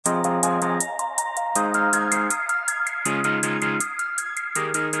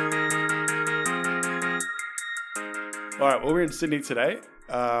All right, well, we're in Sydney today.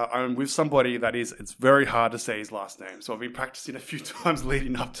 I'm with somebody it's very hard to say his last name. So I've been practicing a few times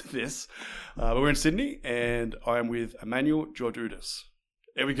leading up to this. But we're in Sydney and I'm with Emmanuel Georgoudis.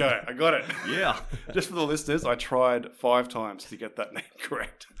 There we go. I got it. Yeah. Just for the listeners, I tried 5 times to get that name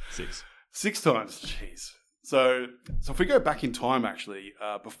correct. 6 times. Jeez. So if we go back in time, actually,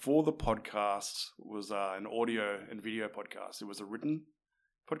 before the podcast was an audio and video podcast, it was a written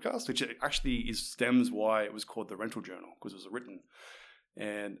podcast, which actually stems why it was called the Rental Journal, because it was written.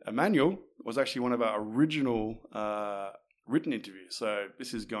 And Emmanuel was actually one of our original written interviews. So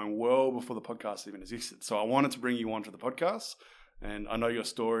this is going well before the podcast even existed. So I wanted to bring you onto the podcast, and I know your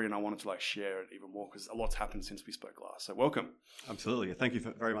story, and I wanted to share it even more because a lot's happened since we spoke last. So welcome. Absolutely. Thank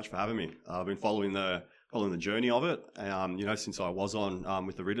you very much for having me. I've been following the journey of it, since I was on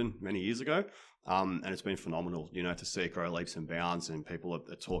with the written many years ago. And it's been phenomenal, to see it grow leaps and bounds, and people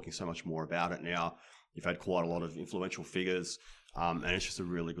are talking so much more about it now. You've had quite a lot of influential figures, and it's just a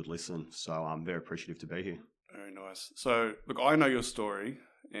really good listen. So I'm very appreciative to be here. Very nice. So, look, I know your story,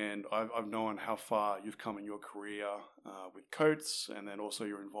 and I've known how far you've come in your career with Coates, and then also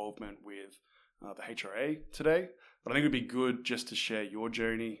your involvement with the HRA today. But I think it would be good just to share your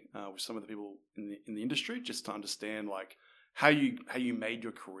journey with some of the people in the industry, just to understand how you made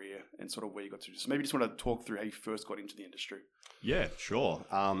your career and sort of where you got to. So maybe just want to talk through how you first got into the industry. Yeah, sure.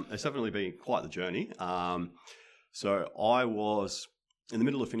 It's definitely been quite the journey. So I was in the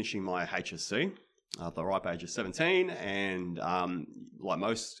middle of finishing my HSC at the ripe age of 17, and like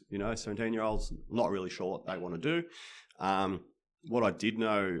most, 17-year-olds, not really sure what they want to do. What I did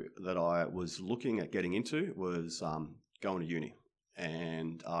know that I was looking at getting into was going to uni,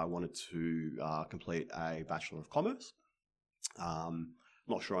 and I wanted to complete a Bachelor of Commerce.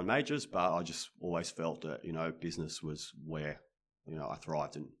 Not sure on majors, but I just always felt that, business was where, I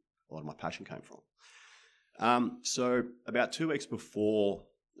thrived and a lot of my passion came from. So about 2 weeks before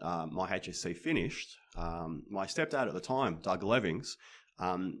my HSC finished, my stepdad at the time, Doug Levings,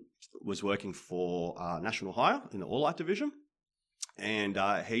 was working for National Hire in the All Light division, and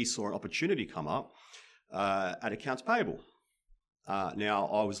he saw an opportunity come up at accounts payable. Now,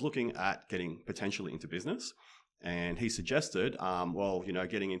 I was looking at getting potentially into business, and he suggested,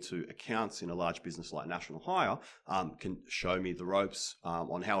 getting into accounts in a large business like National Hire can show me the ropes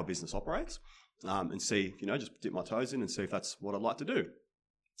on how a business operates, and see, just dip my toes in and see if that's what I'd like to do.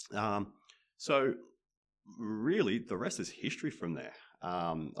 So really, the rest is history from there.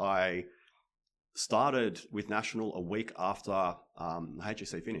 I started with National a week after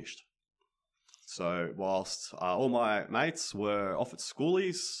HSC finished. So whilst all my mates were off at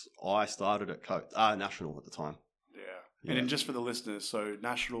schoolies, I started at National at the time. Yeah. And then just for the listeners, so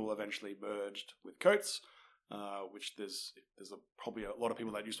National eventually merged with Coates, which there's probably a lot of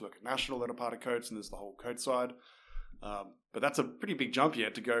people that used to work at National that are part of Coates, and there's the whole Coates side. But that's a pretty big jump here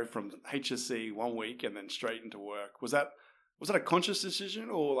to go from HSC 1 week and then straight into work. Was that a conscious decision,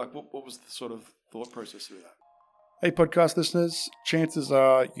 or what was the sort of thought process through that? Hey, podcast listeners, chances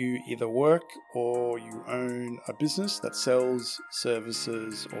are you either work or you own a business that sells,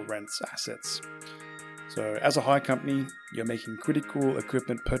 services, or rents assets. So as a hire company, you're making critical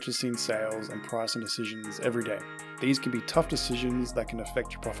equipment purchasing, sales, and pricing decisions every day. These can be tough decisions that can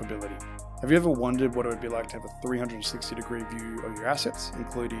affect your profitability. Have you ever wondered what it would be like to have a 360-degree view of your assets,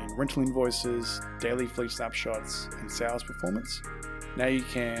 including rental invoices, daily fleet snapshots, and sales performance? Now you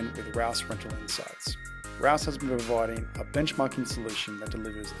can with Rouse Rental Insights. Rouse has been providing a benchmarking solution that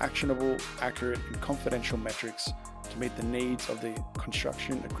delivers actionable, accurate, and confidential metrics to meet the needs of the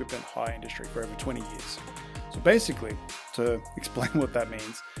construction equipment hire industry for over 20 years. So basically, to explain what that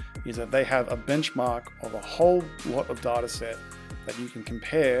means, is that they have a benchmark of a whole lot of data set that you can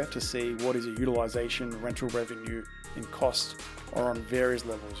compare to see what is your utilization, rental revenue, and cost are on various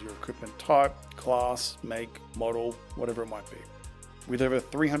levels, your equipment type, class, make, model, whatever it might be. With over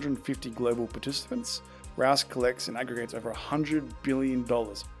 350 global participants, Rouse collects and aggregates over $100 billion.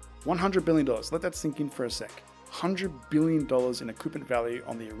 $100 billion, let that sink in for a sec. $100 billion in equipment value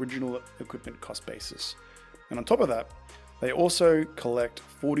on the original equipment cost basis. And on top of that, they also collect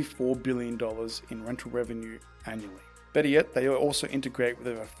 $44 billion in rental revenue annually. Better yet, they also integrate with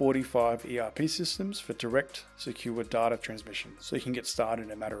over 45 ERP systems for direct, secure data transmission, so you can get started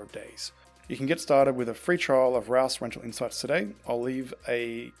in a matter of days. You can get started with a free trial of Rouse Rental Insights today. I'll leave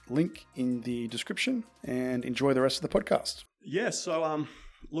a link in the description, and enjoy the rest of the podcast. Yeah, so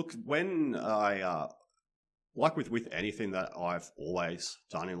look, when I like with anything that I've always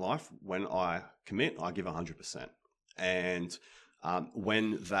done in life, when I commit, I give 100%. And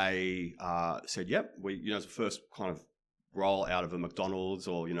when they said, "Yep," we, as the first kind of roll out of a McDonald's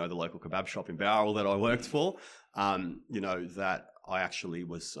or, the local kebab shop in Bowral that I worked for, that I actually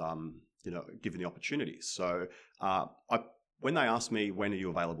was, given the opportunity. So when they asked me, when are you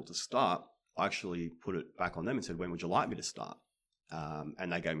available to start, I actually put it back on them and said, when would you like me to start?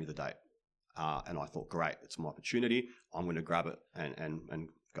 And they gave me the date. And I thought, great, it's my opportunity. I'm going to grab it and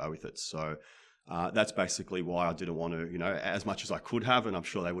go with it. So that's basically why I didn't want to, as much as I could have, and I'm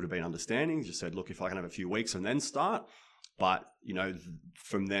sure they would have been understanding, just said, look, if I can have a few weeks and then start. But,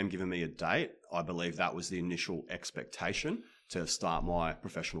 from them giving me a date, I believe that was the initial expectation to start my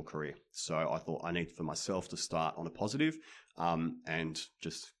professional career. So I thought I need for myself to start on a positive and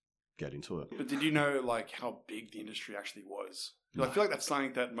just get into it. But did you know how big the industry actually was? I feel like that's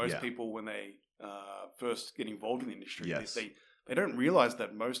something that most people, when they first get involved in the industry, they don't realize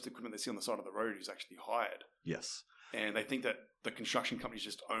that most equipment they see on the side of the road is actually hired. Yes. And they think that the construction companies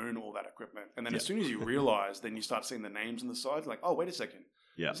just own all that equipment. And then as soon as you realize, then you start seeing the names on the sides, like, oh, wait a second.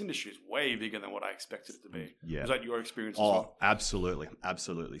 Yeah. This industry is way bigger than what I expected it to be. Yeah. Was that your experience as well? Absolutely.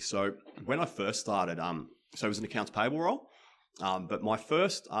 Absolutely. So when I first started, so it was an accounts payable role, but my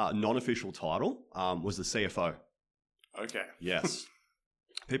first non-official title was the CFO. Okay. Yes.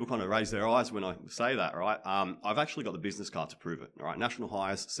 People kind of raise their eyes when I say that, right? I've actually got the business card to prove it, all right? National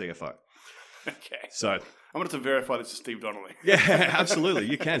Hires CFO. Okay. So I wanted to verify this is Steve Donnelly. Yeah, absolutely.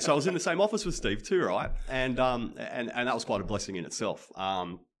 You can. So I was in the same office with Steve too, right? And that was quite a blessing in itself.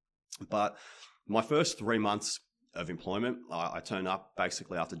 But my first 3 months of employment, I turned up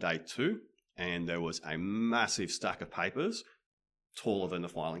basically after day 2, and there was a massive stack of papers taller than the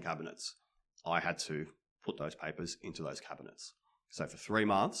filing cabinets. I had to put those papers into those cabinets. So for 3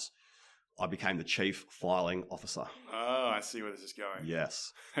 months, I became the chief filing officer. Oh, I see where this is going.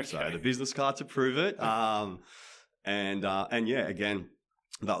 Yes. Okay. So the business card to prove it. And yeah, again,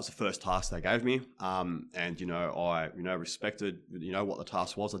 that was the first task they gave me. And, I, respected, what the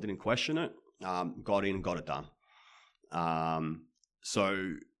task was. I didn't question it. Got in and got it done.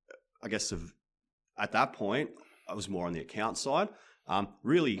 So I guess at that point, I was more on the account side.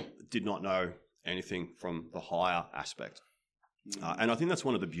 Really did not know anything from the hire aspect. And I think that's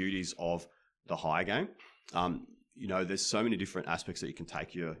one of the beauties of the hire game. There's so many different aspects that you can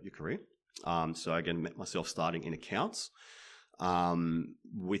take your career. So again, met myself starting in accounts.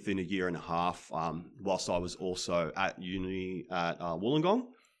 Within a year and a half, whilst I was also at uni at Wollongong,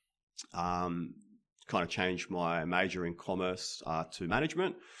 kind of changed my major in commerce to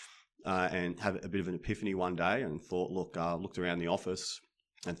management, and had a bit of an epiphany one day and thought, looked around the office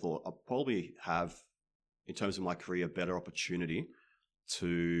and thought I'll probably have, in terms of my career, better opportunity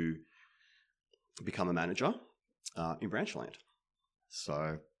to become a manager in Branchland.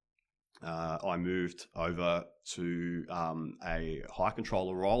 So I moved over to a hire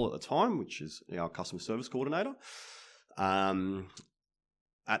controller role at the time, which is our customer service coordinator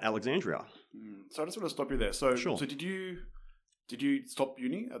at Alexandria. So I just want to stop you there. So, sure. So did you stop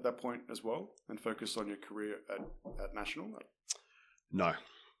uni at that point as well and focus on your career at National? No.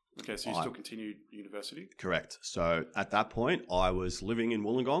 Okay, so you still continued university? Correct. So at that point, I was living in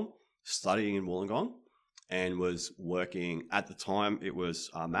Wollongong, studying in Wollongong, and was working, at the time, it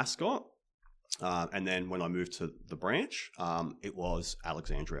was Mascot. And then when I moved to the branch, it was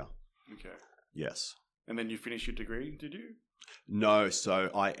Alexandria. Okay. Yes. And then you finished your degree, did you? No. So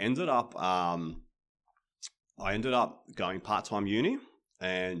I ended up going part-time uni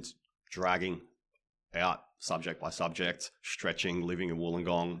and dragging out subject by subject, stretching, living in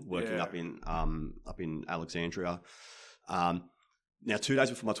Wollongong, working up in Alexandria. Now, 2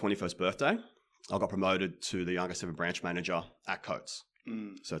 days before my 21st birthday, I got promoted to the youngest ever branch manager at Coates.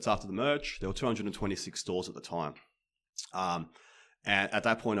 So it's after the merge. There were 226 stores at the time. And at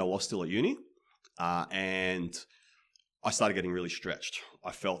that point, I was still at uni. And I started getting really stretched.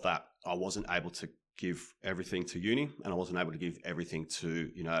 I felt that I wasn't able to give everything to uni, and I wasn't able to give everything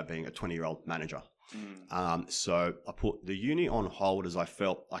to, being a 20-year-old manager. So I put the uni on hold as I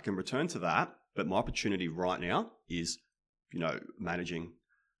felt I can return to that. But my opportunity right now is, managing,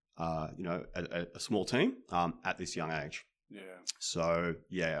 a small team at this young age. Yeah. So,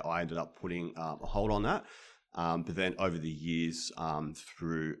 I ended up putting a hold on that. But then over the years,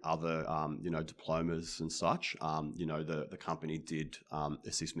 through other, diplomas and such, the company did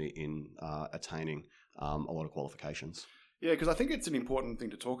assist me in attaining a lot of qualifications. Yeah, because I think it's an important thing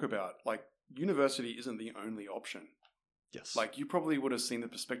to talk about. Like, university isn't the only option. Yes. Like, you probably would have seen the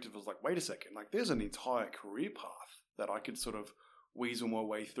perspective of like, wait a second, like there's an entire career path that I could sort of weasel my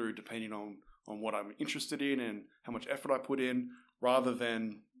way through depending on what I'm interested in and how much effort I put in, rather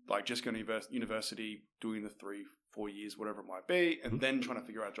than like just going to university, doing the 3-4 years, whatever it might be, and then trying to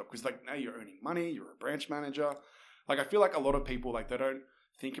figure out a job. Because like now you're earning money, you're a branch manager. Like, I feel like a lot of people, like, they don't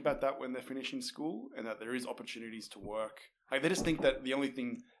think about that when they're finishing school, and that there is opportunities to work. Like, they just think that the only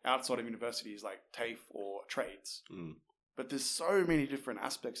thing outside of university is like TAFE or trades. But there's so many different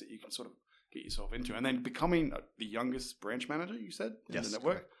aspects that you can sort of get yourself into. And then becoming the youngest branch manager, you said, in the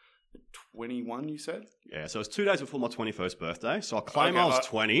network. Correct. 21, you said? Yeah, so it was 2 days before my 21st birthday. So I claim I was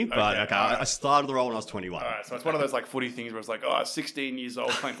 20, but I started the role when I was 21. All right, so it's one of those like footy things where it's like, oh, 16 years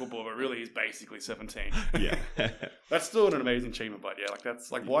old playing football, but really he's basically 17. Yeah. That's still an amazing achievement, but yeah, like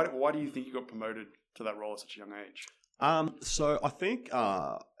that's like, why do you think you got promoted to that role at such a young age? So I think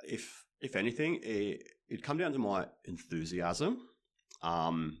if anything, it'd come down to my enthusiasm,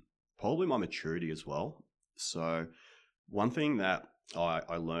 probably my maturity as well. So one thing that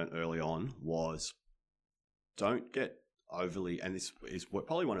I learned early on was don't get overly, and this is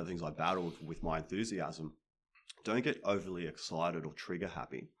probably one of the things I battled with my enthusiasm, don't get overly excited or trigger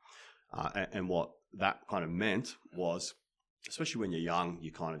happy. And what that kind of meant was, especially when you're young, you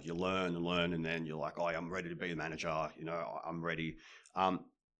learn and learn, and then you're like, oh, I'm ready to be a manager, I'm ready. I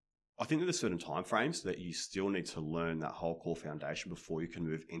think that there's certain time frames that you still need to learn that whole core foundation before you can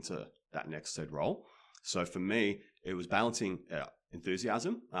move into that next said role. So for me, it was balancing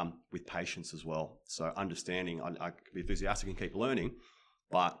enthusiasm with patience as well. So understanding I could be enthusiastic and keep learning,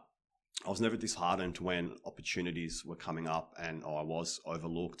 but I was never disheartened when opportunities were coming up and I was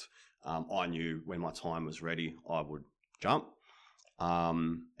overlooked. I knew when my time was ready, I would jump.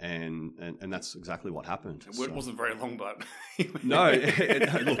 And that's exactly what happened. It wasn't very long, but no.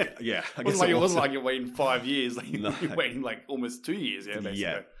 Look, yeah, I guess it wasn't like you're waiting 5 years. Like no. You're waiting like almost 2 years. Yeah, basically.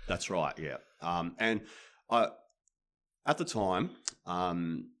 Yeah, that's right. Yeah, and I at the time,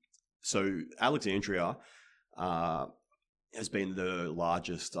 so Alexandria has been the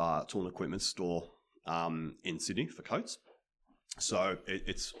largest tool and equipment store in Sydney for coats. So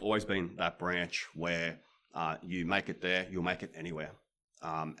it's always been that branch where you make it there, you'll make it anywhere.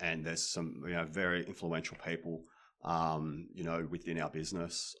 And there's some very influential people, within our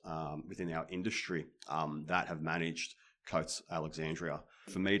business, within our industry, that have managed Coates Alexandria.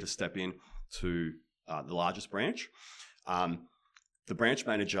 For me to step in to the largest branch, the branch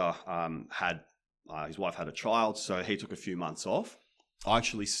manager had his wife had a child, so he took a few months off. I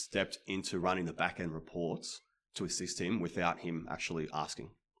actually stepped into running the back-end reports to assist him without him actually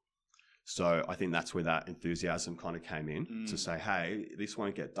asking. So I think that's where that enthusiasm kind of came in to say, hey, this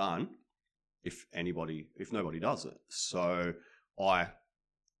won't get done if nobody does it. So I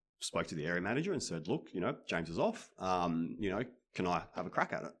spoke to the area manager and said, look, James is off. Can I have a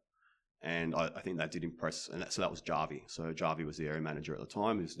crack at it? And I think that did impress. And so that was Jarvie. So Jarvie was the area manager at the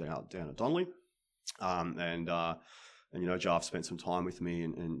time. He was down at Donnelly. Jarv spent some time with me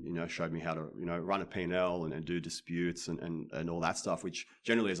and showed me how to, run a P&L and do disputes and all that stuff, which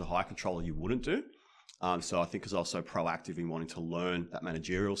generally as a high controller you wouldn't do. So I think because I was so proactive in wanting to learn that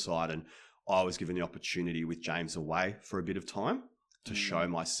managerial side, and I was given the opportunity with James away for a bit of time to show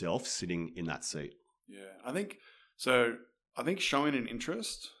myself sitting in that seat. Yeah, I think showing an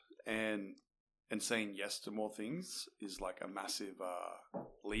interest and saying yes to more things is like a massive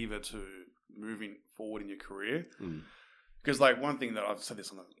lever to moving forward in your career. Because like one thing that I've said this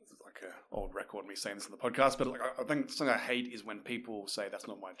on like an old record, me saying this on the podcast, but like I think something I hate is when people say that's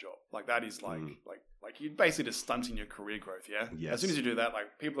not my job. Like that is like you're basically just stunting your career growth. Yeah. Yes. As soon as you do that,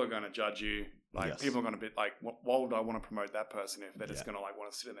 like people are going to judge you. Like people are going to be like, why would I want to promote that person if they're just going to like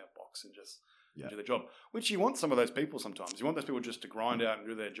want to sit in their box and just do the job? Which you want some of those people sometimes. You want those people just to grind out and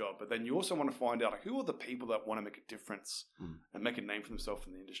do their job, but then you also want to find out like who are the people that want to make a difference and make a name for themselves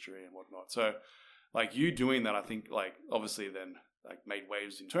in the industry and whatnot. So. Like you doing that, I think like obviously then like made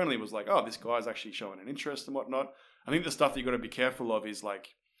waves internally was like, oh, this guy's actually showing an interest and whatnot. I think the stuff that you got to be careful of is like,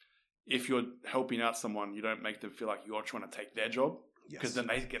 if you're helping out someone, you don't make them feel like you're trying to take their job because then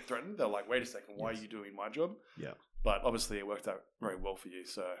they get threatened. They're like, wait a second, why are you doing my job? Yeah. But obviously it worked out very well for you.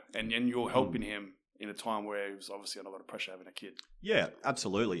 So, and you're helping him in a time where he was obviously under a lot of pressure having a kid. Yeah,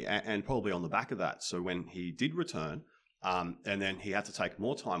 absolutely. And probably on the back of that. So when he did return and then he had to take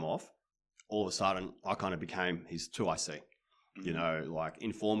more time off, all of a sudden, I kind of became his 2IC. Like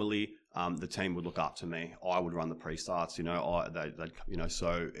informally, the team would look up to me. I would run the pre-starts.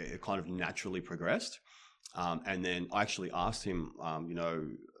 So it kind of naturally progressed. And then I actually asked him, a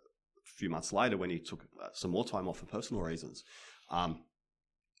few months later when he took some more time off for personal reasons,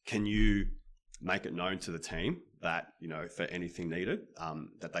 can you make it known to the team that, for anything needed,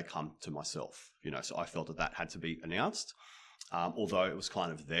 that they come to myself? So I felt that had to be announced. Although it was kind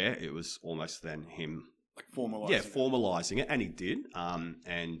of there, it was almost then him like formalizing it, and he did.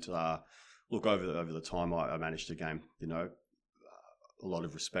 Look, over the time I managed to gain, a lot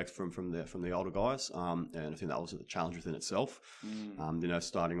of respect from the older guys, and I think that was a challenge within itself.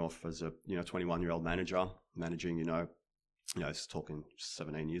 Starting off as a 21-year-old manager, managing it's talking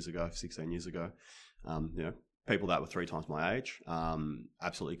 16 years ago, people that were 3 times my age,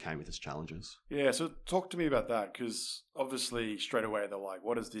 absolutely came with its challenges. Yeah, so talk to me about that, because obviously straight away they're like,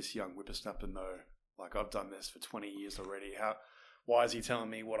 what does this young whippersnapper know? Like, I've done this for 20 years already. Why is he telling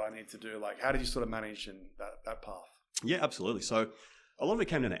me what I need to do? Like, how did you sort of manage in that path? Yeah, absolutely. So a lot of it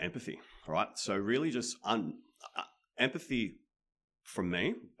came down to empathy, right? So really just empathy from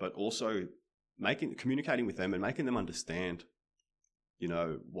me, but also communicating with them and making them understand,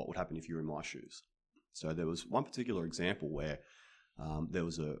 what would happen if you were in my shoes. So there was one particular example where there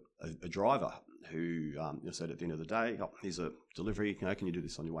was a driver who said at the end of the day, oh, here's a delivery, can you do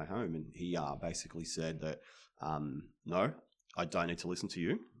this on your way home? And he basically said that, no, I don't need to listen to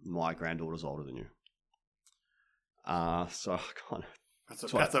you. My granddaughter's older than you. So kind of...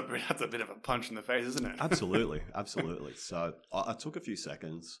 That's a bit of a punch in the face, isn't it? Absolutely. So I took a few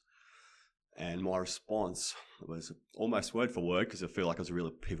seconds, and my response was almost word for word, because I feel like it was a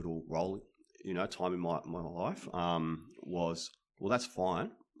really pivotal role, time in my life, was, well, that's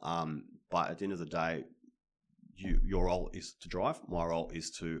fine. But at the end of the day, your role is to drive. My role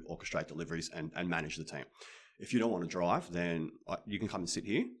is to orchestrate deliveries and manage the team. If you don't want to drive, then you can come and sit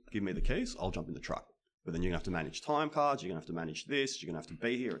here, give me the keys, I'll jump in the truck. But then you're going to have to manage time cards, you're going to have to manage this, you're going to have to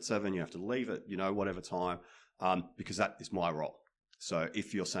be here at 7, you have to leave at, whatever time, because that is my role. So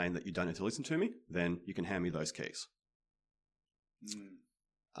if you're saying that you don't need to listen to me, then you can hand me those keys.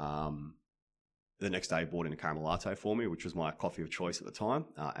 The next day, I bought in a caramel latte for me, which was my coffee of choice at the time,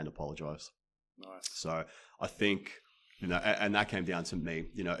 and apologised. Nice. So I think, and that came down to me,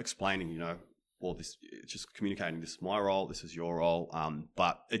 explaining, well, this, it's just communicating, this is my role, this is your role.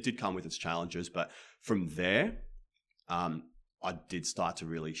 But it did come with its challenges. But from there, I did start to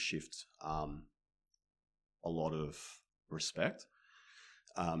really shift a lot of respect.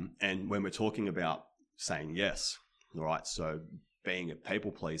 And when we're talking about saying yes, right? So being a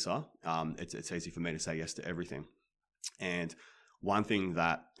people pleaser, it's easy for me to say yes to everything. And one thing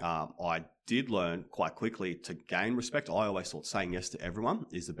that I did learn quite quickly to gain respect, I always thought saying yes to everyone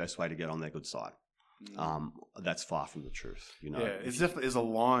is the best way to get on their good side. That's far from the truth, Yeah, it's definitely there's a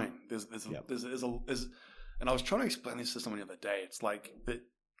line. There's and I was trying to explain this to someone the other day. It's like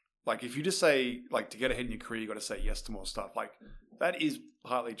if you just say, like, to get ahead in your career, you got to say yes to more stuff. Like, that is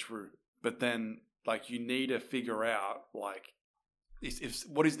partly true, but then, like, you need to figure out, like,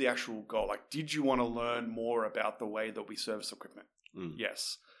 what is the actual goal? Like, did you want to learn more about the way that we service equipment?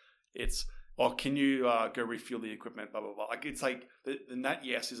 Yes. Or can you go refuel the equipment, blah, blah, blah. Like, it's like, and that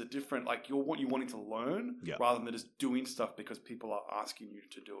yes is a different, like, you wanting to learn rather than just doing stuff because people are asking you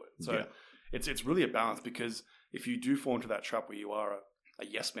to do it. So it's really a balance, because if you do fall into that trap where you are a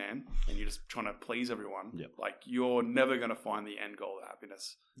yes man and you're just trying to please everyone, like, you're never going to find the end goal of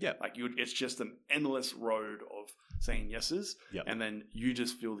happiness. Like, it's just an endless road of saying yeses, and then you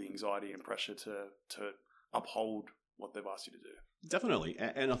just feel the anxiety and pressure to uphold what they've asked you to do. Definitely.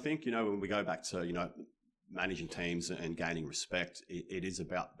 And I think, when we go back to, managing teams and gaining respect, it is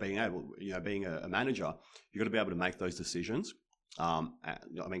about being able, being a manager, you've got to be able to make those decisions.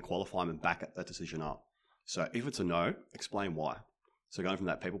 Qualify them and back that decision up. So if it's a no, explain why. So going from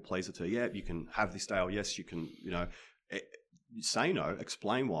that people pleaser to, you can have this day, or yes, you can, say no,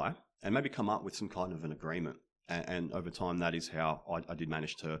 explain why, and maybe come up with some kind of an agreement. And over time, that is how I did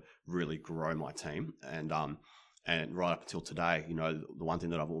manage to really grow my team. And right up until today, the one thing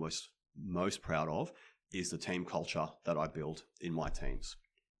that I'm almost most proud of is the team culture that I build in my teams.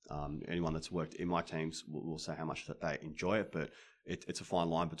 Anyone that's worked in my teams will say how much that they enjoy it, but it's a fine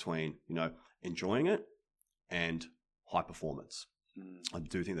line between, enjoying it and high performance. I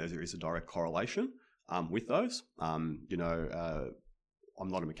do think there is a direct correlation with those. I'm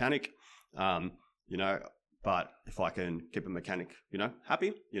not a mechanic, but if I can keep a mechanic,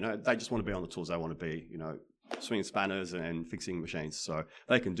 happy, they just want to be on the tools. They want to be, swinging spanners and fixing machines. So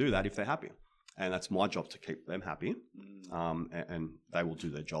they can do that if they're happy. And that's my job to keep them happy. And they will do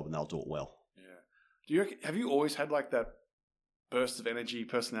their job and they'll do it well. Yeah. Have you always had like that burst of energy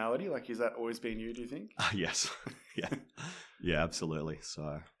personality? Like, has that always been you, do you think? Yes. Yeah, absolutely.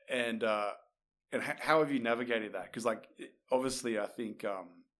 So, and how have you navigated that? Because, like, obviously I think,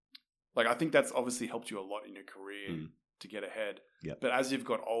 I think that's obviously helped you a lot in your career to get ahead. But as you've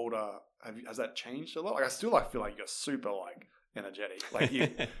got older, has that changed a lot? Like, I still feel like you're super energetic. Like, you,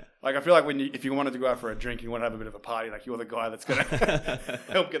 like, I feel like if you wanted to go out for a drink and you want to have a bit of a party, like, you're the guy that's going to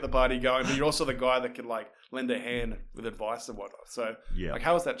help get the party going. But you're also the guy that can, like, lend a hand with advice and whatnot. So, like,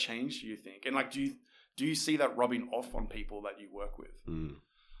 how has that changed, do you think? And, like, do do you see that rubbing off on people that you work with?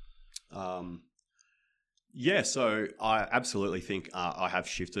 Yeah, so I absolutely think I have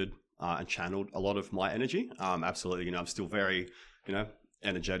shifted and channeled a lot of my energy. Absolutely, I'm still very,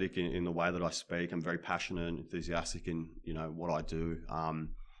 energetic in the way that I speak. I'm very passionate and enthusiastic in, what I do.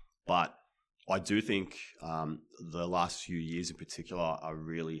 But I do think the last few years in particular, I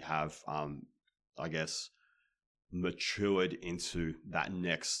really have, I guess, matured into that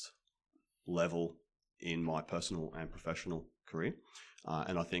next level in my personal and professional career.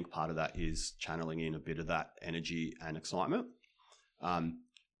 And I think part of that is channeling in a bit of that energy and excitement.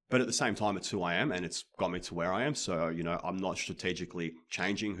 But at the same time, it's who I am and it's got me to where I am. So, I'm not strategically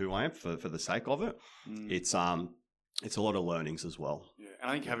changing who I am for the sake of it. It's a lot of learnings as well. Yeah.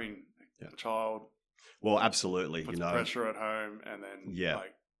 And I think having a child. Well, absolutely. Puts pressure at home, and then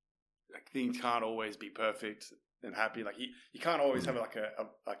like things can't always be perfect and happy. Like you can't always have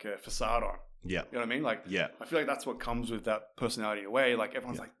like a facade on. Yeah. You know what I mean? Like, I feel like that's what comes with that personality in a way. Like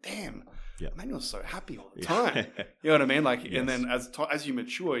everyone's like, damn, Emmanuel's so happy all the time. You know what I mean? Like, and then as you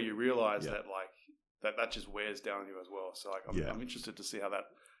mature, you realize that like that just wears down you as well. So like, I'm interested to see how that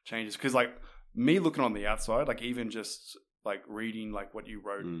changes. Cause like me looking on the outside, like even just like reading like what you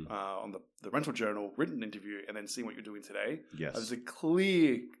wrote on the rental journal written interview and then seeing what you're doing today, there's a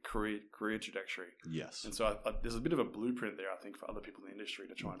clear career trajectory. Yes. And so there's a bit of a blueprint there, I think, for other people in the industry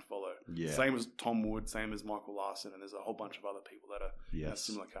to try and follow. Yeah. Same as Tom Wood, same as Michael Larson, and there's a whole bunch of other people that are in a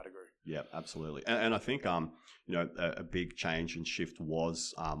similar category. Yeah, absolutely. And I think, a big change and shift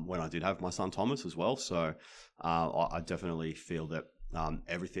was when I did have my son Thomas as well. So I definitely feel that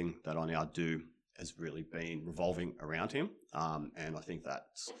everything that I now do has really been revolving around him. And I think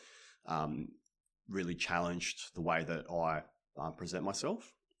that's really challenged the way that I present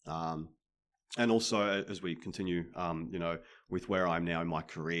myself. And also as we continue, with where I'm now in my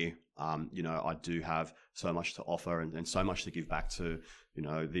career, I do have so much to offer and so much to give back to,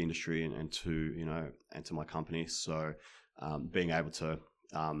 the industry and to my company. So being able to,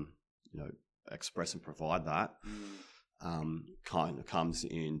 express and provide that kind of comes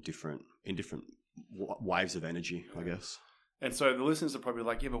in different waves of energy, I guess. And so the listeners are probably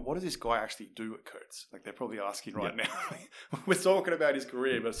like, but what does this guy actually do at Coates? Like they're probably asking right now. We're talking about his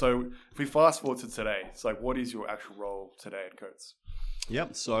career, but so if we fast forward to today, it's like, what is your actual role today at Coates?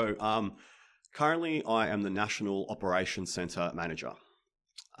 Yep. So currently I am the National Operations Centre Manager.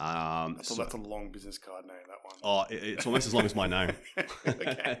 That's a long business card name, that one. Oh, it's almost as long as my name.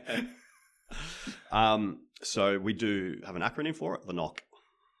 Okay. So we do have an acronym for it, the NOC.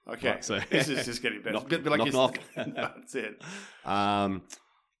 Okay, right, so this is just getting better. Knock. That's it.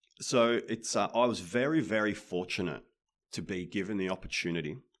 So it's I was very, very fortunate to be given the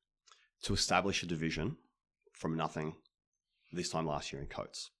opportunity to establish a division from nothing this time last year in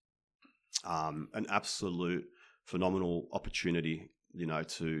Coates. An absolute phenomenal opportunity,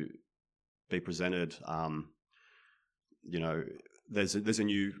 to be presented. There's a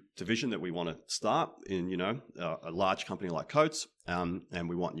new division that we want to start in, a large company like Coates, and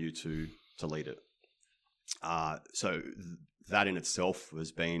we want you to lead it. So that in itself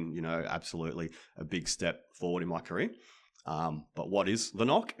has been, absolutely a big step forward in my career. But what is the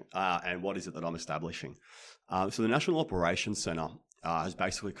NOC, and what is it that I'm establishing? So the National Operations Centre has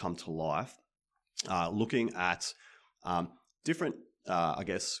basically come to life, looking at different,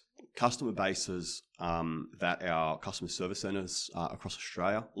 customer bases that our customer service centres across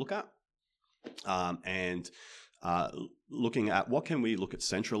Australia look at, and looking at what can we look at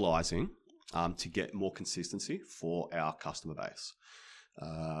centralising to get more consistency for our customer base.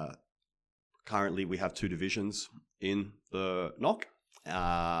 Currently, we have two divisions in the NOC.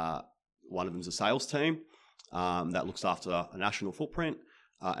 One of them is a sales team that looks after a national footprint,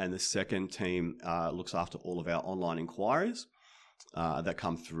 and the second team looks after all of our online inquiries that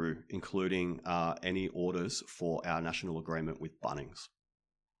come through, including any orders for our national agreement with Bunnings.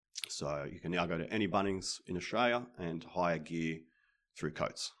 So you can now go to any Bunnings in Australia and hire gear through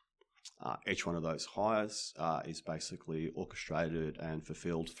Coates. Each one of those hires is basically orchestrated and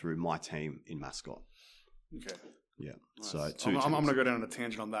fulfilled through my team in Mascot. Okay. Yeah. Nice. So I'm going to go down on a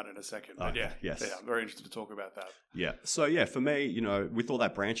tangent on that in a second. But yes. I'm very interested to talk about that. Yeah. So for me, with all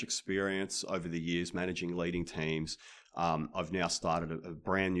that branch experience over the years, managing, leading teams, I've now started a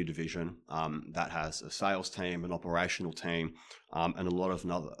brand new division that has a sales team, an operational team, and a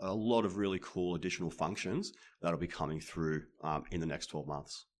lot of really cool additional functions that'll be coming through in the next 12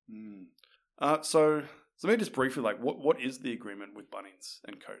 months. So maybe just briefly, like what is the agreement with Bunnings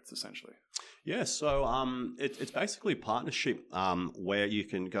and Coates essentially? Yeah, so it's basically a partnership where you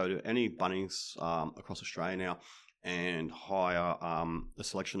can go to any Bunnings across Australia now and hire a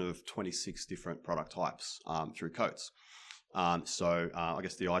selection of 26 different product types through Coates. So I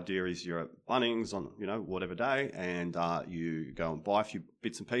guess the idea is you're at Bunnings on, whatever day, and you go and buy a few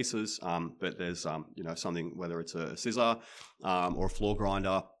bits and pieces, but there's, something, whether it's a scissor or a floor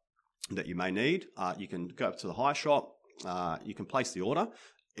grinder that you may need. You can go up to the hire shop, you can place the order,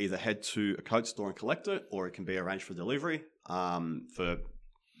 either head to a Coates store and collect it, or it can be arranged for delivery for,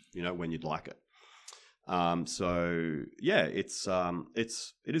 when you'd like it. So yeah, it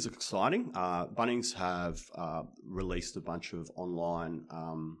is exciting. Bunnings have released a bunch of online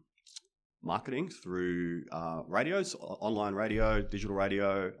marketing through radios, online radio, digital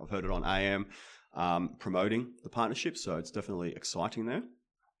radio. I've heard it on AM, promoting the partnership. So it's definitely exciting there.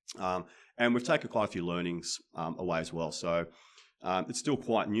 And we've taken quite a few learnings away as well. So it's still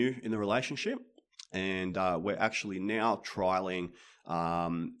quite new in the relationship, and we're actually now trialing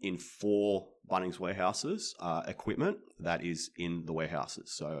in 4 Bunnings warehouses equipment that is in the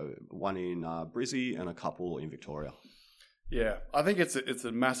warehouses. So one in Brizzy and a couple in Victoria. Yeah, I think it's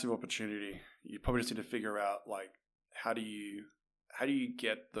a massive opportunity. You probably just need to figure out how do you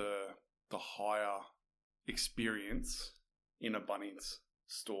get the higher experience in a Bunnings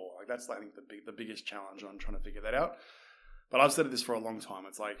store. That's I think the biggest challenge on trying to figure that out. But I've said this for a long time.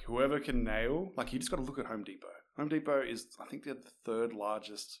 It's like whoever can nail, you just got to look at Home Depot. Home Depot is, I think they're the 3rd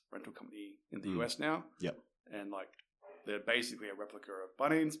largest rental company in the US now. Yep. And they're basically a replica of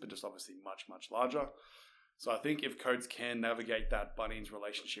Bunnings, but just obviously much, much larger. So I think if Coates can navigate that Bunnings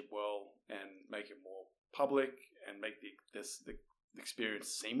relationship well and make it more public and make the experience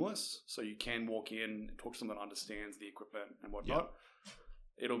seamless, so you can walk in and talk to someone that understands the equipment and whatnot,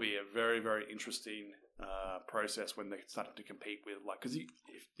 it'll be a very, very interesting process when they're starting to compete with, because if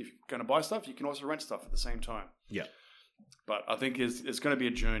you're going to buy stuff, you can also rent stuff at the same time. Yeah. But I think it's going to be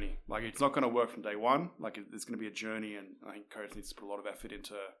a journey. It's not going to work from day one. It's going to be a journey, and I think Coates needs to put a lot of effort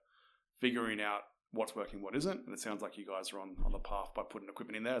into figuring out what's working, what isn't. And it sounds like you guys are on the path by putting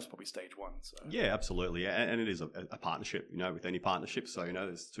equipment in there. It's probably stage 1. So. Yeah, absolutely. And it is a partnership, with any partnership. So,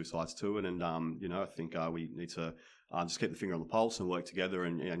 there's 2 sides to it. And, I think we need to just keep the finger on the pulse and work together.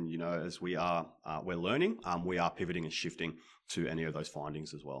 And as we're learning, we are pivoting and shifting to any of those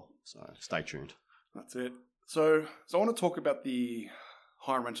findings as well. So stay tuned. That's it. So I want to talk about the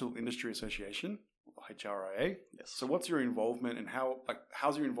Hire and Rental Industry Association, the HRIA. Yes. So what's your involvement, and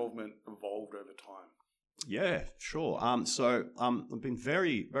how's your involvement evolved over time? Yeah, sure. So I've been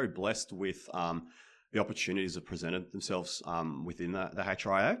very, very blessed with the opportunities that presented themselves within the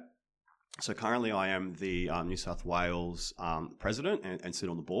HRIA. So currently I am the New South Wales president and sit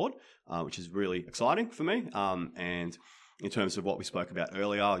on the board, which is really exciting for me. And in terms of what we spoke about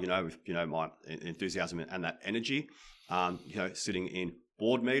earlier, with, my enthusiasm and that energy, sitting in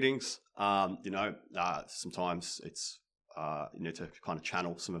board meetings, sometimes it's, to kind of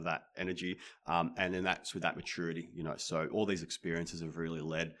channel some of that energy. And then that's with that maturity, so all these experiences have really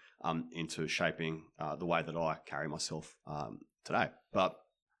led into shaping the way that I carry myself today. But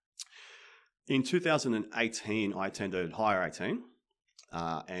in 2018, I attended Hire 18,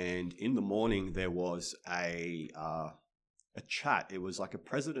 and in the morning there was a chat. It was like a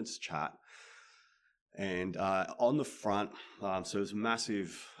president's chat, and on the front, so it was a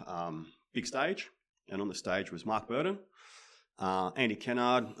massive, big stage, and on the stage was Mark Burton, Andy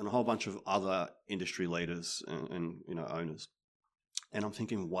Kennard, and a whole bunch of other industry leaders and owners. And I'm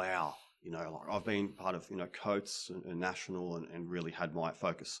thinking, wow, I've been part of Coates and National and really had my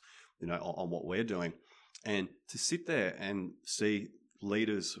focus on what we're doing, and to sit there and see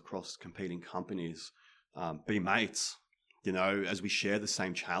leaders across competing companies be mates, as we share the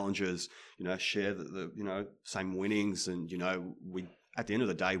same challenges, share the same winnings, and we at the end of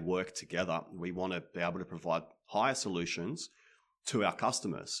the day work together. We want to be able to provide higher solutions to our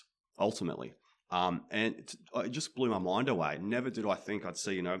customers ultimately. And it just blew my mind away. Never did I think I'd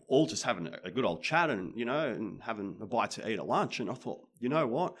see, all just having a good old chat and, and having a bite to eat at lunch. And I thought, you know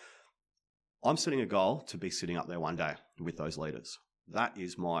what? I'm setting a goal to be sitting up there one day with those leaders. That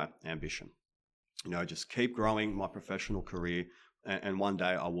is my ambition. Just keep growing my professional career, and one day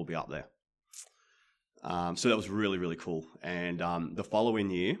I will be up there. So that was really, really cool. And the following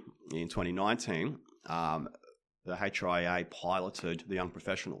year, in 2019, the HRIA piloted the young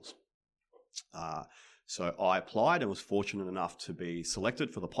professionals. So I applied and was fortunate enough to be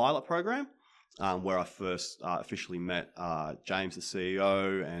selected for the pilot program, where I first officially met James, the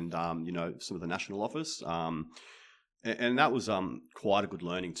CEO, and some of the national office. And that was quite a good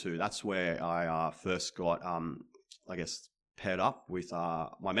learning too. That's where I first got, paired up with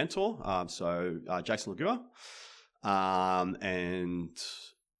my mentor, Jason Lagua. And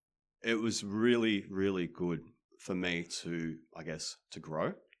it was really, really good for me to, I guess, to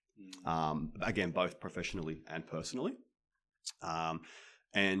grow. Again, both professionally and personally.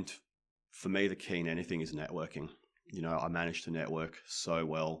 And for me, the key in anything is networking. I managed to network so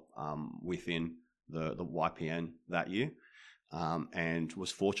well within the YPN that year, and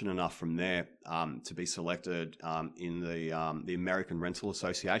was fortunate enough from there to be selected in the American Rental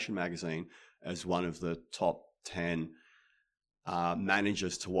Association magazine as one of the top 10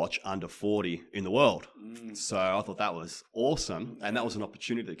 managers to watch under 40 in the world. So I thought that was awesome, and that was an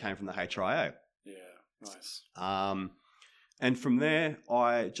opportunity that came from the HRIA. Yeah, nice. And from there,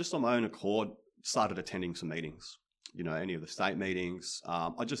 I just on my own accord started attending some meetings. Any of the state meetings.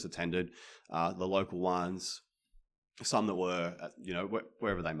 I just attended the local ones, some that were,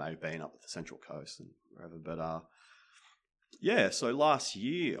 wherever they may have been, up at the Central Coast and wherever. But so last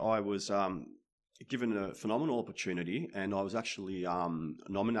year I was given a phenomenal opportunity, and I was actually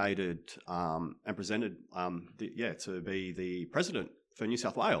nominated and presented, to be the president for New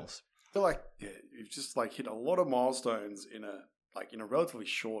South Wales. I feel like you've just hit a lot of milestones in a relatively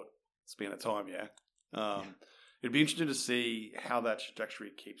short span of time. Yeah. It'd be interesting to see how that trajectory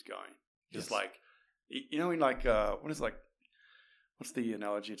keeps going. Just what's the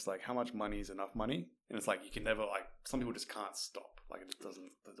analogy? It's like, how much money is enough money? And it's like, you can never, some people just can't stop. It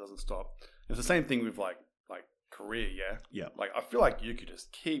doesn't stop. It's the same thing with career. Yeah. Yeah. I feel like you could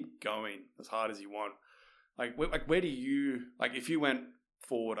just keep going as hard as you want. Where do you, if you went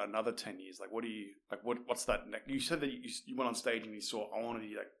forward another 10 years, what do you, what's that next? You said that you went on stage and you saw, I want to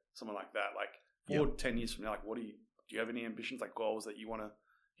be someone like that. 10 years from now, do you have any ambitions, goals that you want to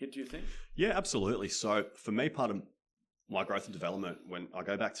hit, do you think? Yeah, absolutely. So for me, part of my growth and development, when I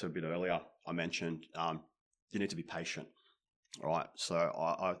go back to a bit earlier, I mentioned you need to be patient. All right. So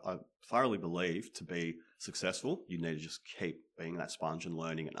I thoroughly believe to be successful, you need to just keep being that sponge and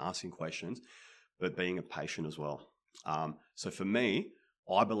learning and asking questions, but being a patient as well. So for me,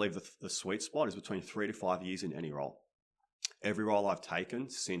 I believe the sweet spot is between 3 to 5 years in any role. Every role I've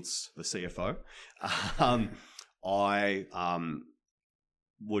taken since the CFO, I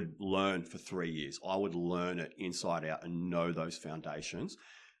would learn for 3 years. I would learn it inside out and know those foundations.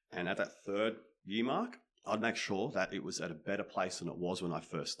 And at that 3rd year mark, I'd make sure that it was at a better place than it was when I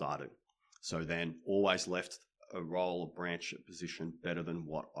first started. So then always left a role, a branch, a position better than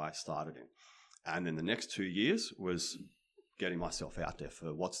what I started in. And then the next 2 years was getting myself out there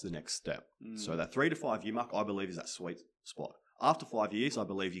for what's the next step. So that 3 to 5 year mark, I believe, is that sweet spot. After 5 years, I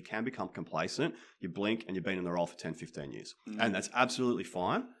believe you can become complacent. You blink and you've been in the role for 10, 15 years. And that's absolutely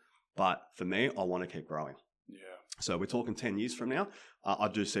fine. But for me, I want to keep growing. Yeah. So we're talking 10 years from now. I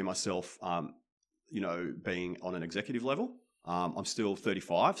do see myself, being on an executive level. I'm still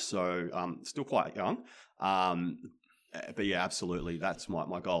 35, so still quite young. But yeah, absolutely. That's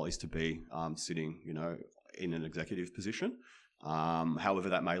my goal, is to be sitting, in an executive position, however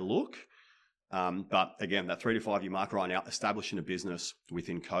that may look. But again, that 3 to 5 year mark right now, establishing a business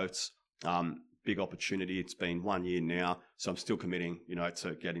within Coates, big opportunity. It's been 1 year now, so I'm still committing,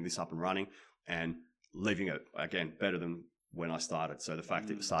 to getting this up and running and leaving it, again, better than when I started. So the fact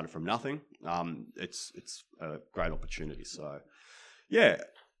that it started from nothing, it's a great opportunity. So yeah.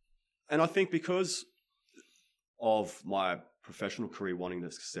 And I think because of my professional career wanting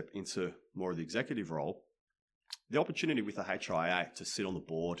to step into more of the executive role, the opportunity with the HRIA to sit on the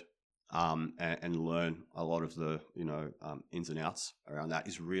board and learn a lot of the ins and outs around that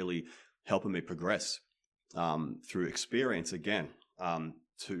is really helping me progress through experience again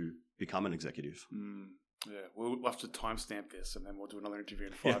to become an executive. Yeah, we'll have to timestamp this, and then we'll do another interview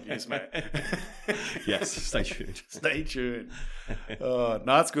in 5 years, mate. Yes, stay tuned. Stay tuned. No,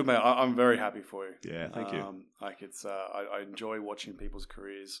 that's good, mate. I'm very happy for you. Yeah, thank you. I enjoy watching people's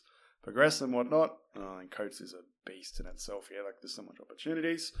careers progress and whatnot. And Coates is a beast in itself. Yeah, there's so much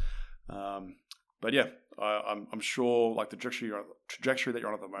opportunities. But yeah, I'm sure, the trajectory that you're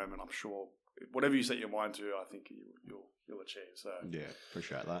on at the moment, I'm sure whatever you set your mind to, I think you'll achieve. So yeah,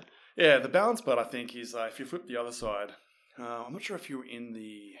 appreciate that. Yeah, the balance part, I think, is if you flip the other side. I'm not sure if you were in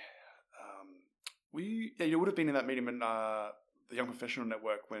the. You would have been in that meeting in the Young Professional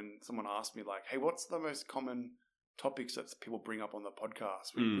Network when someone asked me hey, what's the most common topics that people bring up on the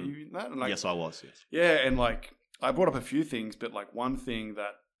podcast? Were you in that? And yes, I was. Yes. Yeah, and I brought up a few things, but one thing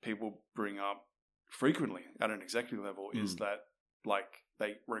that people bring up frequently at an executive level is that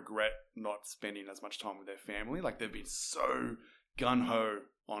they regret not spending as much time with their family. They've been so gung-ho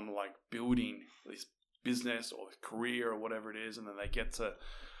on building this business or career or whatever it is, and then they get to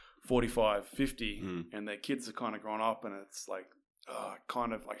 45, 50 and their kids are kind of grown up, and it's I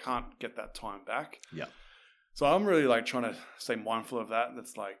can't get that time back. Yeah. So I'm really trying to stay mindful of that.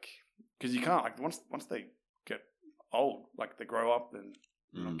 That's because you can't once they get old. Like they grow up and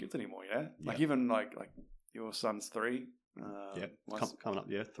they're not kids anymore. Yeah. Like even like your son's 3. Coming up.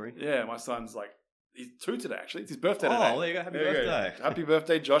 Yeah, 3. Yeah, my son's like he's 2 today. Actually, it's his birthday today. Oh, there you go. Happy birthday! Happy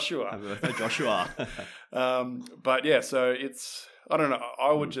birthday, Joshua. Happy birthday, Joshua. But yeah, so it's I don't know.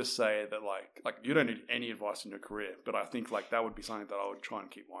 I would just say that like you don't need any advice in your career, but I think like that would be something that I would try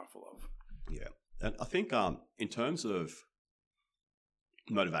and keep mindful of. Yeah, and I think in terms of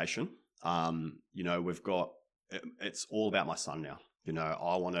motivation, we've got it's all about my son now.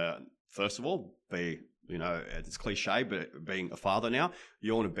 I want to first of all be. It's cliche, but being a father now,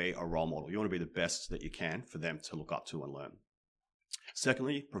 you want to be a role model. You want to be the best that you can for them to look up to and learn.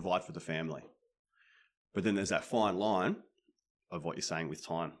 Secondly, provide for the family. But then there's that fine line of what you're saying with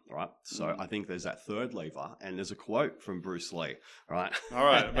time, right? So I think there's that third lever, and there's a quote from Bruce Lee, right? All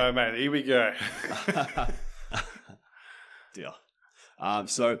right, man, here we go. Dear.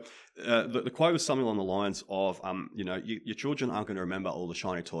 The quote was something along the lines of, your children aren't going to remember all the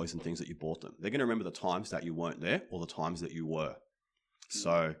shiny toys and things that you bought them. They're going to remember the times that you weren't there or the times that you were.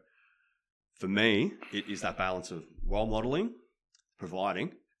 So for me, it is that balance of role modeling,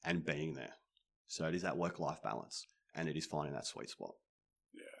 providing, and being there. So it is that work-life balance, and it is finding that sweet spot.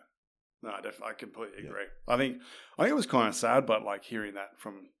 Yeah. No, definitely. I completely agree. I think it was kind of sad, but like hearing that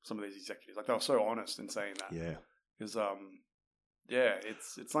from some of these executives, like they were so honest in saying that. Yeah. Because,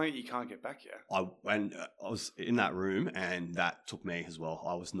 it's something you can't get back here. I was in that room, and that took me as well.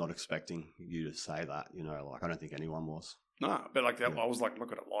 I was not expecting you to say that. I don't think anyone was. No, but like I was like, not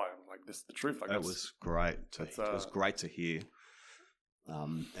gonna lie. I'm like, this is the truth. Like it was great. It was great to hear.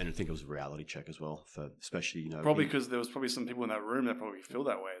 And I think it was a reality check as well, for especially probably because there was probably some people in that room that probably feel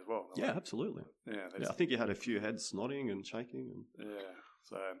that way as well. Yeah, like, absolutely. Yeah, I think you had a few heads nodding and shaking. And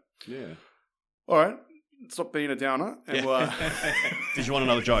So yeah. All right. Stop being a downer. And we'll, Did you want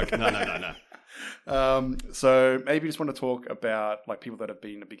another joke? No. So maybe you just want to talk about like people that have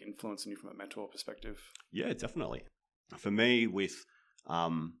been a big influence on you from a mentor perspective. Yeah, definitely. For me, with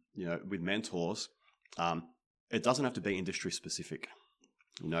with mentors, it doesn't have to be industry specific.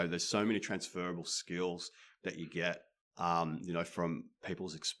 There's so many transferable skills that you get, from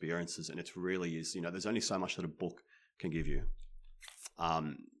people's experiences, and it really is. There's only so much that a book can give you.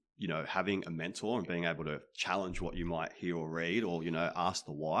 Having a mentor and being able to challenge what you might hear or read, or ask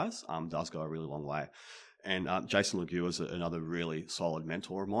the whys, does go a really long way. And Jason Lague is another really solid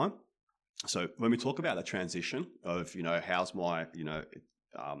mentor of mine. So when we talk about the transition of how's my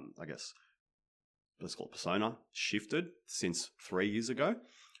I guess let's call it persona shifted since 3 years ago,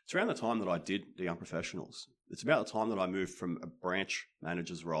 it's around the time that I did the Young Professionals. It's about the time that I moved from a branch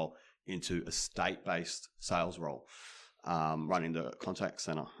manager's role into a state-based sales role. Running the contact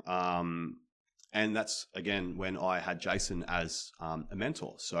center. And that's, again, when I had Jason as a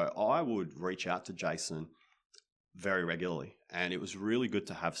mentor. So I would reach out to Jason very regularly. And it was really good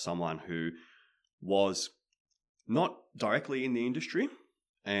to have someone who was not directly in the industry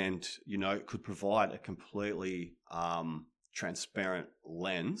and, could provide a completely transparent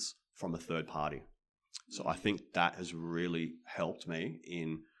lens from a third party. So I think that has really helped me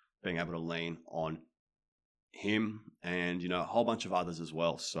in being able to lean on him and a whole bunch of others as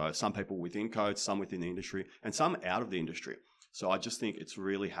well. So some people within codes, some within the industry, and some out of the industry. So I just think it's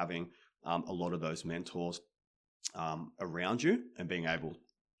really having a lot of those mentors around you and being able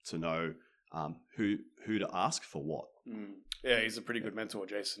to know who to ask for what. Yeah, he's a pretty good mentor,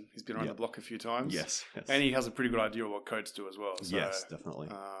 Jason. He's been around the block a few times. Yes. And he has a pretty good idea of what codes do as well. So, yes, definitely.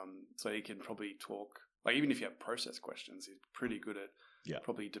 So he can probably talk, like even if you have process questions, he's pretty good at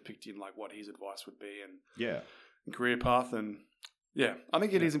probably depicting like what his advice would be and career path. And I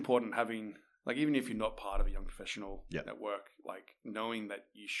think it is important having, like, even if you're not part of a young professional network, like knowing that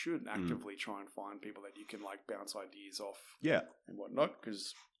you should actively try and find people that you can like bounce ideas off and whatnot,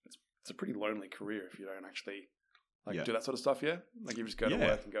 because it's a pretty lonely career if you don't actually do that sort of stuff. Like you just go to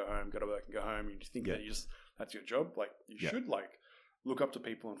work and go home, go to work and go home, and you think that that's your job. Like you should like look up to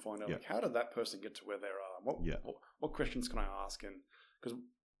people and find out like how did that person get to where they are? What questions can I ask? And because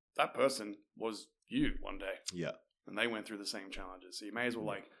that person was you one day, and they went through the same challenges, so you may as well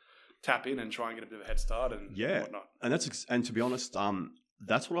like tap in and try and get a bit of a head start and whatnot. And to be honest,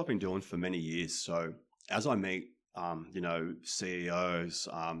 that's what I've been doing for many years. So as I meet CEOs,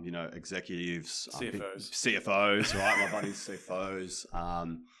 executives, CFOs, right? My buddies, CFOs,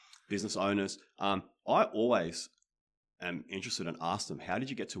 business owners. I always am interested and ask them, how did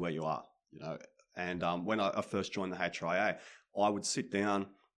you get to where you are? And when I first joined the HRIA, I would sit down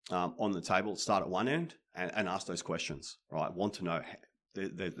on the table, start at one end, and ask those questions. Right, want to know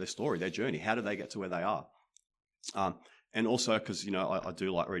their story, their journey. How did they get to where they are? And also, because, I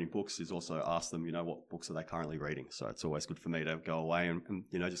do like reading books, is also ask them, what books are they currently reading. So it's always good for me to go away and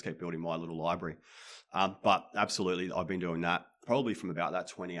just keep building my little library. But absolutely, I've been doing that probably from about that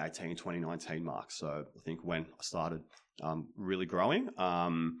 2018, 2019 mark. So I think when I started really growing,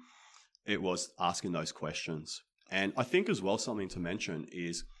 it was asking those questions. And I think as well, something to mention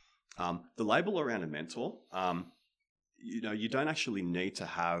is the label around a mentor. You don't actually need to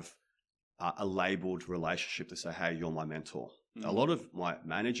have a labeled relationship to say, hey, you're my mentor. A lot of my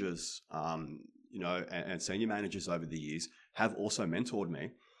managers, and senior managers over the years have also mentored me.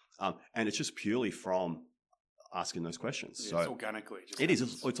 And it's just purely from asking those questions. Yeah, so it's organically.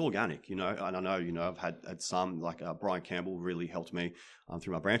 It's organic, and I know, I've had some, like Brian Campbell really helped me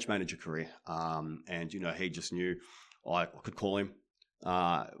through my branch manager career. And, he just knew I could call him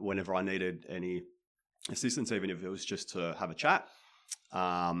whenever I needed any assistance, even if it was just to have a chat.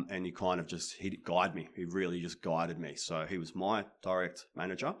 And he'd guide me. He really just guided me. So he was my direct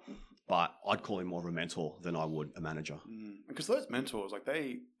manager, but I'd call him more of a mentor than I would a manager. Because those mentors, like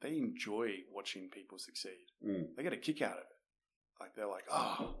they enjoy watching people succeed. They get a kick out of it. Like they're like,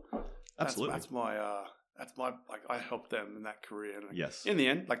 oh, absolutely. That's my like I helped them in that career. And yes. In the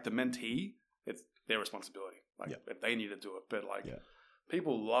end, like the mentee, it's their responsibility. Like they need to do it, but like. Yeah.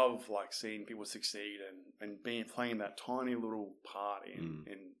 People love like seeing people succeed and playing that tiny little part in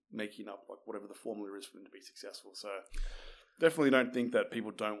making up like whatever the formula is for them to be successful. So definitely don't think that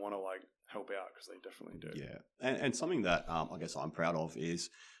people don't want to like help out, because they definitely do. Yeah, and something that I guess I'm proud of is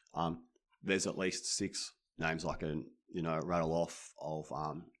there's at least 6 names I can rattle off of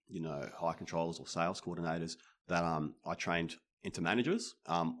high controllers or sales coordinators that I trained into managers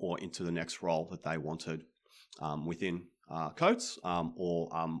or into the next role that they wanted within Coates or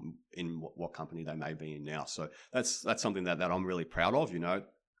in what company they may be in now. So that's something that I'm really proud of.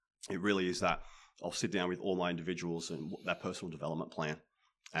 It really is that I'll sit down with all my individuals and that personal development plan,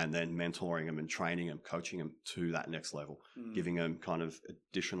 and then mentoring them and training them, coaching them to that next level, giving them kind of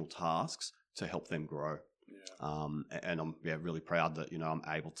additional tasks to help them grow. Yeah. And I'm really proud that I'm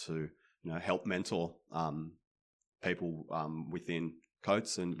able to help mentor people within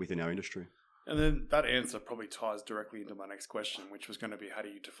Coates and within our industry. And then that answer probably ties directly into my next question, which was going to be, how do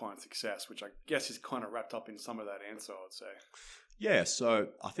you define success? Which I guess is kind of wrapped up in some of that answer, I would say. Yeah, so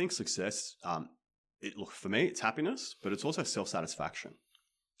I think success, for me, it's happiness, but it's also self-satisfaction.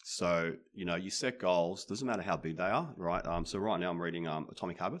 So, you set goals, doesn't matter how big they are, right? So right now I'm reading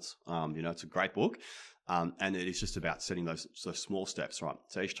Atomic Habits. It's a great book. And it is just about setting those small steps, right?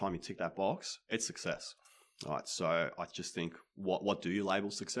 So each time you tick that box, it's success. All right, so I just think, what do you label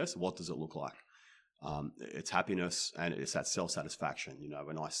success? What does it look like? It's happiness, and it's that self-satisfaction.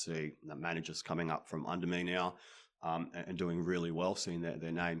 When I see managers coming up from under me now and doing really well, seeing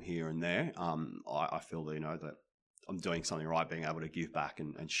their name here and there, I feel that, that I'm doing something right, being able to give back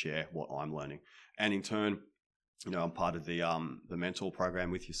and share what I'm learning. And in turn, I'm part of the mentor program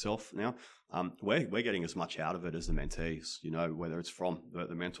with yourself now. We're getting as much out of it as the mentees, whether it's from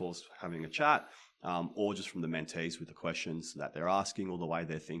the mentors having a chat, or just from the mentees with the questions that they're asking or the way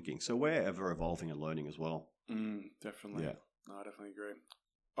they're thinking. So we're ever evolving and learning as well. Definitely. Yeah. No, I definitely agree.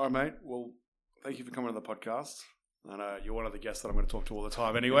 All right, mate. Well, thank you for coming on the podcast. I know you're one of the guests that I'm going to talk to all the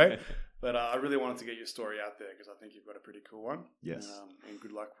time anyway, but I really wanted to get your story out there because I think you've got a pretty cool one. Yes. And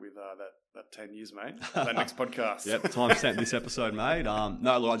good luck with that 10 years, mate. That next podcast. Yep, time stamp this episode, mate.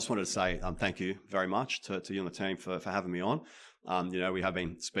 No, look, I just wanted to say thank you very much to you and the team for having me on. We have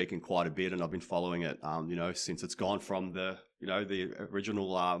been speaking quite a bit, and I've been following it, since it's gone from the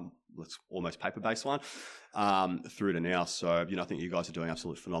original, almost paper-based one, through to now. So, I think you guys are doing an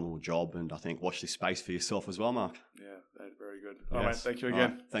absolutely phenomenal job, and I think watch this space for yourself as well, Mark. Yeah, that's very good. All right, mate, thank you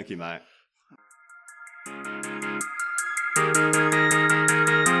again. Thank you, mate.